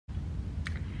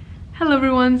Hello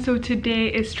everyone, so today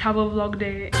is travel vlog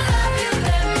day.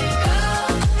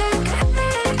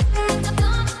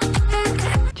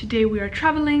 Today we are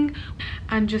traveling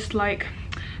and just like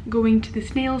going to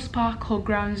this nail spa called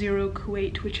Ground Zero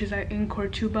Kuwait, which is in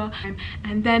Cordoba,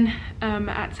 and then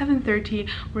at 7:30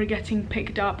 we're getting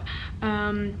picked up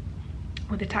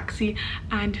with a taxi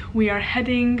and we are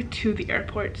heading to the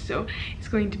airport. So it's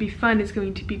going to be fun, it's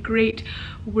going to be great.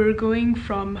 We're going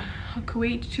from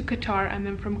Kuwait to Qatar and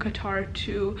then from Qatar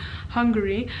to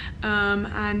Hungary,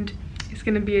 and it's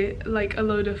gonna be like a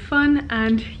load of fun.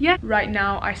 And yeah, right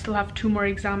now I still have 2 more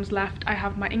exams left. I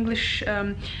have my English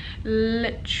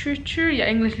English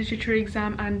literature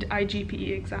exam and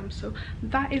IGPE exam. So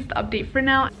that is the update for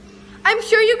now. I'm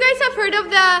sure you guys have heard of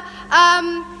the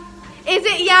is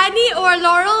it Yanni or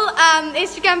Laurel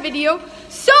Instagram video.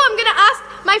 So I'm gonna ask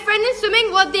my friend in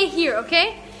swimming what they hear,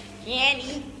 okay?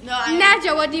 Yanni. No,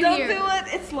 Naja, what do you hear? Don't do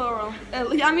it. It's Laurel.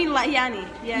 I mean, like Yanni.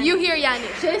 You hear Yanni.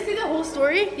 Should I see the whole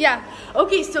story? Yeah.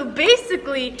 Okay, so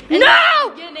basically,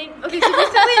 No! in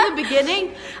the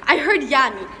beginning, I heard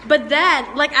Yanni, but then,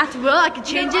 like at will, I could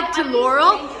change it to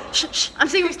Laurel. Shh, I'm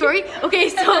saying my story. Okay,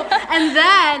 so and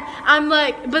then I'm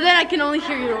like, but then I can only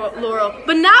hear you, Laurel.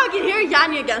 But now I can hear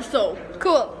Yanni again. So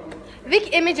Cool. Vic,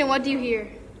 Imogen, what do you hear?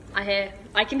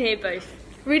 I can hear both.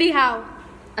 Really, how?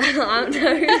 I don't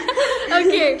know.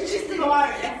 Okay.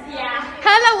 Yeah.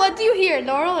 Hella, what do you hear?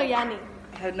 Laurel or Yanni?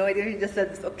 I have no idea. He just said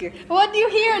this. Okay. What do you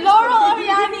hear? Laurel or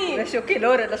Yanni? That's okay.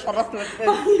 Laura, let's harass Okay.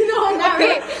 What do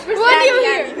you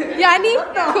hear? Yanni?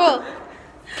 Cool.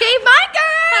 Okay, bye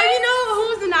guys! How you know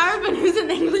who's in Arab and who's in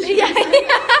English?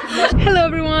 Hello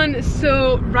everyone,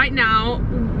 so right now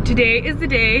today is the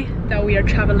day that we are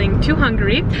traveling to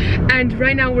Hungary, and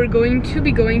right now we're going to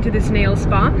this nail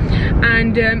spa,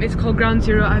 and it's called Ground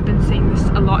Zero. I've been saying this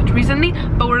a lot recently,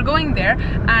 but we're going there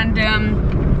and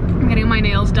I'm getting my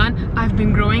nails done. I've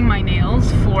been growing my nails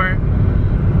for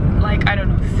like, I don't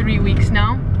know, 3 weeks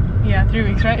now. Yeah, 3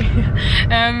 weeks, right?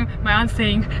 My aunt's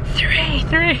saying three.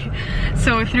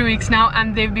 So 3 weeks now,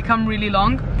 and they've become really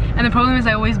long. And the problem is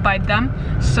I always bite them,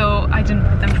 so I didn't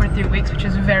bite them for 3 weeks, which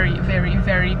is very, very,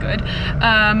 very good.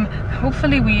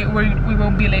 Hopefully we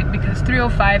won't be late because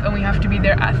 3:05 and we have to be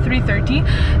there at 3:30.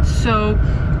 So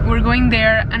we're going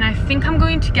there, and I think I'm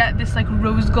going to get this like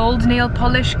rose gold nail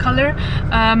polish color.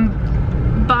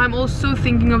 But I'm also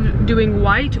thinking of doing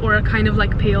white or a kind of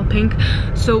like pale pink,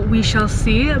 so we shall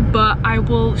see. But I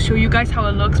will show you guys how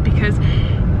it looks because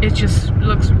it just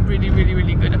looks really, really,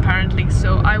 really good apparently.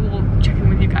 So I will check in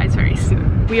with you guys very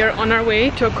soon. We are on our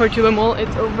way to a Cordoba mall.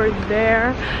 It's over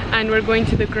there, and we're going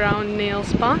to the Ground Nail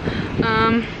Spa.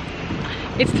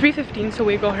 It's 3:15, so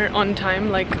we got here on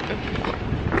time. Like,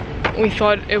 we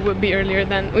thought it would be earlier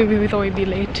than we thought we'd be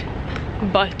late,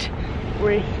 but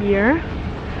we're here.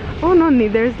 Oh no,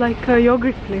 there's like a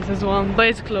yogurt place as well, but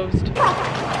it's closed.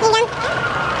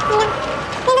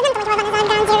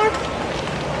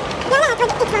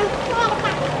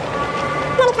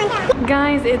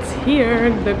 Guys, it's here,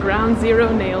 the Ground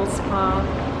Zero Nail Spa.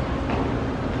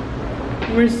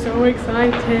 We're so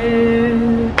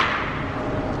excited.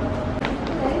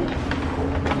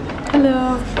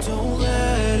 Hello.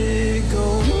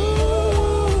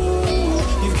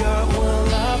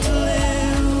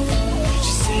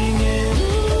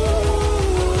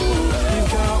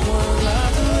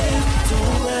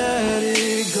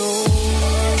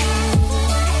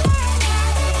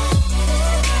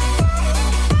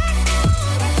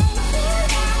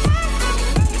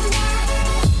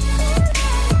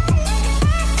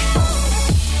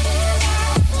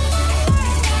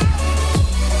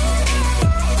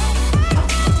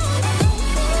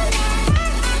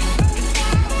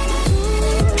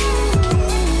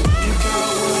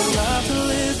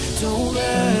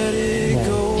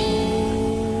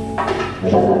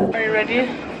 Are you ready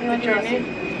for the journey?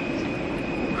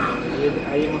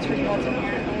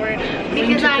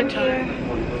 Because I'm here.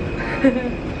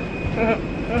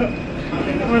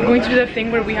 We're going to do the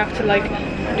thing where we have to like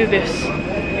do this.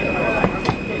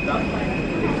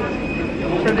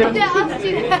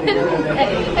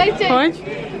 What?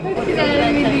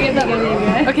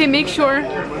 Okay, make sure.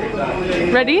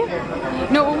 Ready?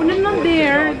 No, not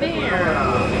there.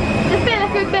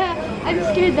 I'm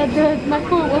scared that my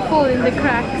phone will fall in the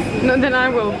cracks. No, then I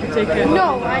will take it.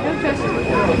 No, I don't trust you.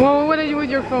 Well, what did you do with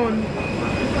your phone?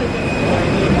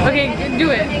 Okay, do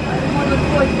it.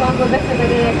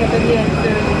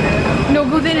 No,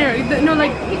 go there. No,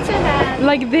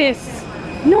 like this.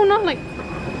 No, not like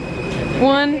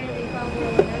 1.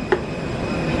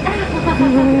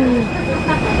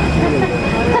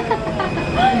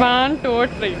 1, 2,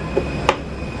 3.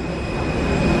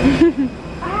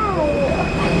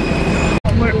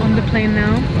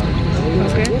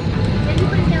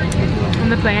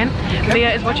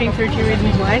 Leah is watching 13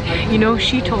 Reasons Why. You know,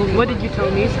 she told me, what did you tell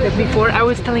me? That before I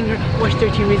was telling her watch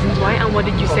 13 Reasons Why, and what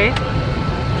did you say?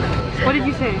 What did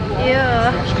you say?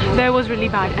 Yeah. That was really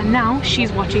bad, and now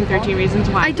she's watching 13 Reasons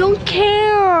Why. I don't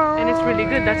care. And it's really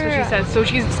good, that's what she says. So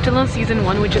she's still on season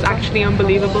 1, which is actually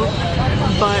unbelievable.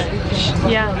 But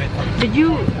yeah. Did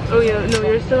you, oh yeah, no,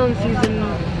 you're still on season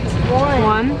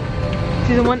 1.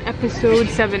 Season 1, episode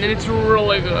 7, and it's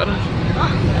really good.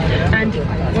 And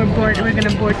we're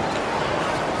gonna board.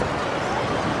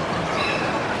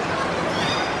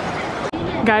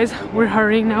 Guys, we're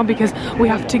hurrying now because we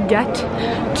have to get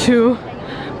to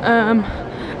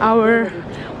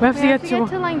we have to get to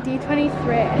like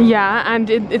D23. yeah, and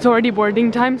it's already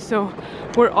boarding time, so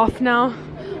we're off now.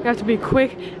 We have to be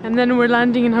quick, and then we're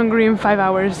landing in Hungary in 5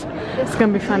 hours. It's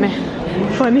gonna be funny.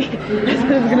 Funny. It's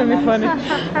gonna be funny.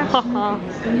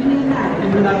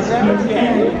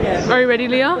 Are you ready,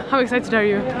 Leah? How excited are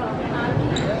you?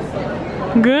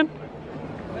 Good?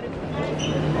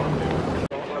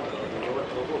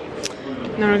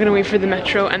 Now we're gonna wait for the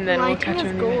metro, and then we'll catch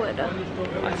him.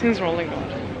 Lighting's rolling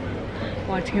good.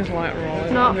 Lighting is rolling.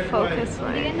 Not focus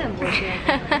light.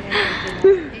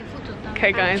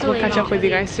 Okay guys, we'll catch up with you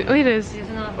guys soon. Oh, it is.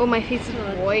 Oh, my face is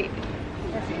white.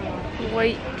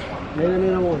 White.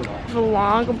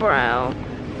 Vlog, bro.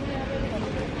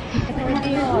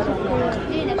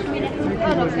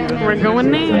 We're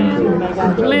going in.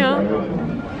 Leah.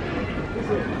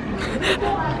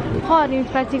 30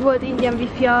 percig volt ingyen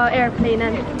wifi a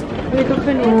airplane-en. Amikor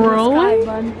fönnéztem a Really?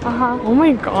 Skype-ban. Aha. Oh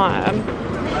my god.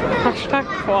 Hashtag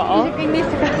cool. Ezek még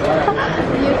néztek a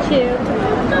YouTube.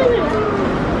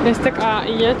 Néztek a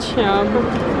YouTube.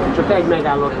 Csak egy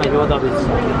megállott megy oda-vissza.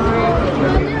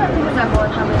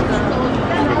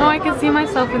 Oh, I can see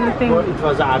myself in the thing. Itt van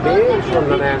az AB, és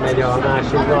onnan elmegy a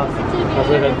másikra, az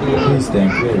eredeti.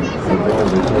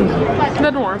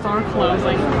 The doors are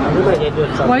closing.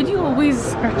 Why do you always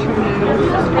scratch your nose?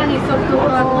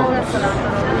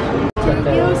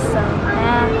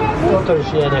 Otthon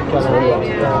is ilyenek kellene,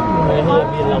 ilyen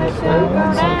villamos, nem?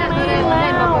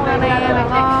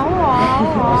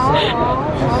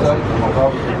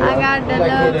 I got the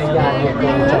love.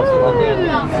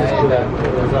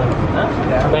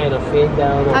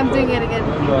 I'm doing it again.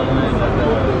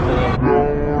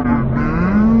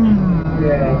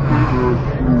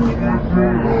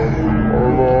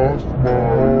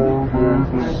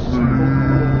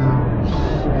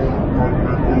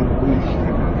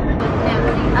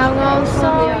 I'm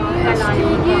also used to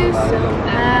you so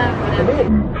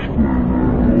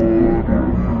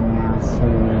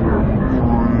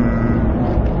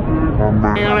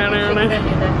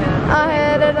I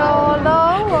had it all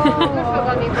along.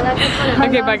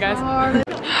 Okay, bye guys.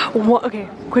 What, okay,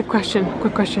 quick question.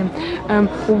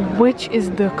 Which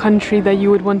is the country that you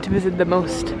would want to visit the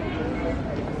most?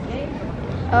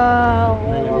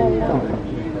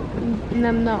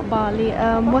 Not Bali.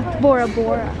 What Bora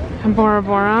Bora? Bora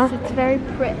Bora? It's very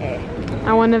pretty.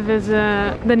 I want to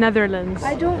visit the Netherlands.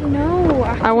 I don't know.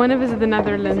 I want to visit the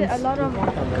Netherlands. Visit a lot of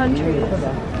countries.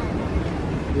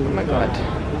 Oh my god.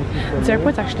 This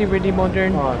airport's actually really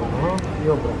modern.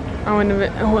 I want to,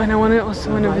 and I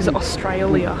also want to visit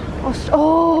Australia.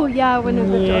 Oh yeah, I want to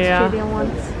go to Australia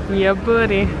once. Yeah,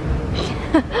 buddy.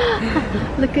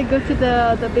 Look, I go to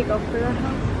the big opera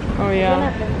house. Oh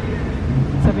yeah.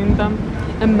 Sarintam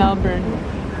and Melbourne.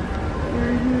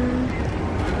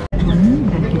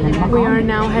 We are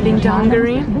now heading to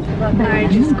Hungary. I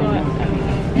just got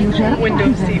a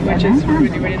window seat, which is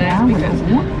really nice because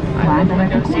I love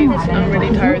window seats. I'm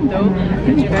really tired though,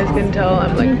 as you guys can tell.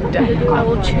 I'm like dead. I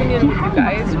will tune in with you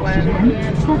guys when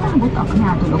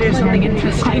there's something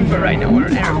interesting, but right now we're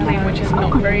on an airplane, which is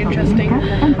not very interesting.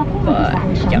 But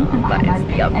yeah, that is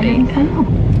the update.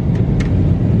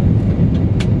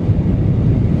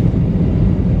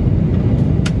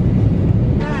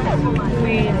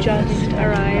 Just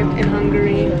arrived in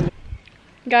Hungary.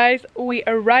 Guys, we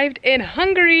arrived in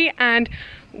Hungary and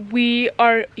we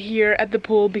are here at the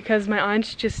pool because my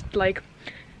aunt just like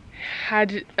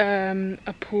had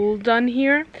a pool done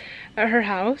here at her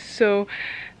house. So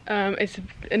it's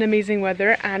an amazing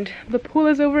weather and the pool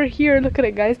is over here. Look at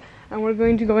it, guys. And we're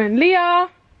going to go in.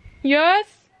 Leah!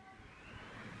 Yes?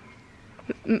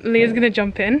 Leah's gonna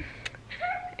jump in.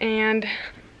 And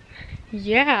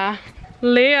yeah,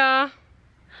 Leah!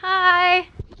 Hi.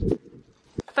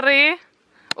 3,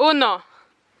 1, 2,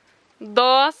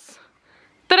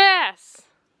 3.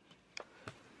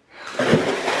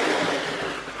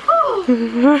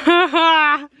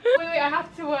 Wait, I have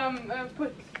to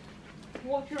put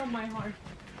water on my heart.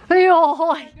 I'm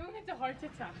doing it a heart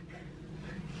attack.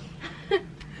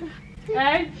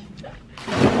 Edge.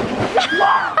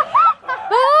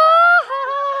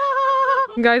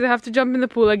 Guys, I have to jump in the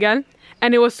pool again.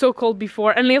 And it was so cold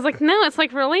before. And Leah's like, no, it's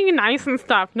like really nice and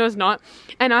stuff. No, it's not.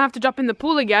 And I have to jump in the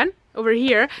pool again over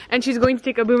here. And she's going to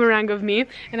take a boomerang of me.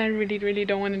 And I really, really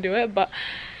don't want to do it. But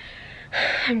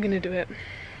I'm going to do it.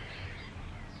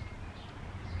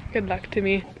 Good luck to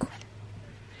me.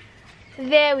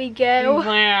 There we go.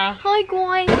 Yeah. Hi,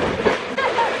 guys.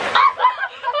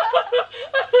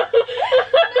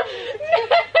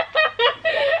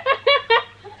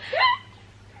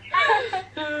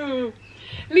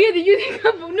 Leah, did you think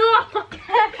of no?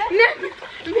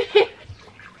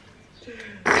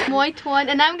 White one,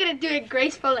 and I'm gonna do it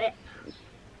gracefully.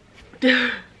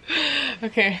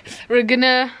 Okay, we're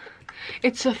gonna.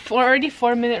 It's already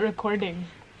 4-minute recording.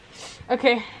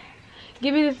 Okay,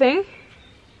 give me the thing.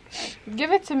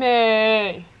 Give it to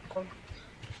me.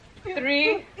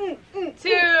 3,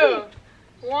 2,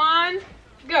 1,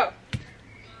 go.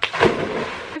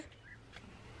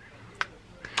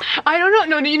 I don't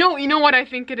know. No, you know what I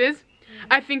think it is?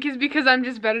 I think it's because I'm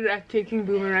just better at taking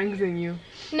boomerangs than you.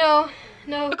 No.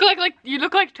 You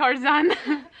look like Tarzan.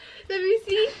 Let me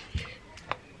see.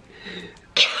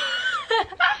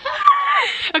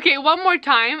 Okay, one more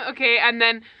time. Okay, and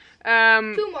then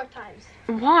 2 more times.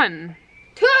 1.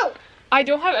 2. I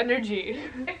don't have energy.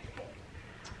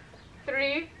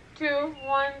 3, 2,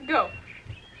 1, go.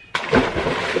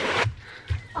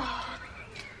 Oh.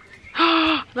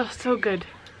 That was so good.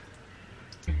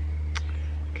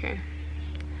 Okay.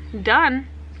 Done.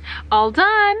 All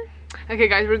done. Okay,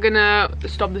 guys, we're gonna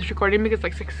stop this recording because it's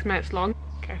like 6 minutes long.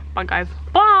 Okay, bye, guys.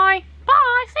 Bye.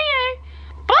 Bye. See you.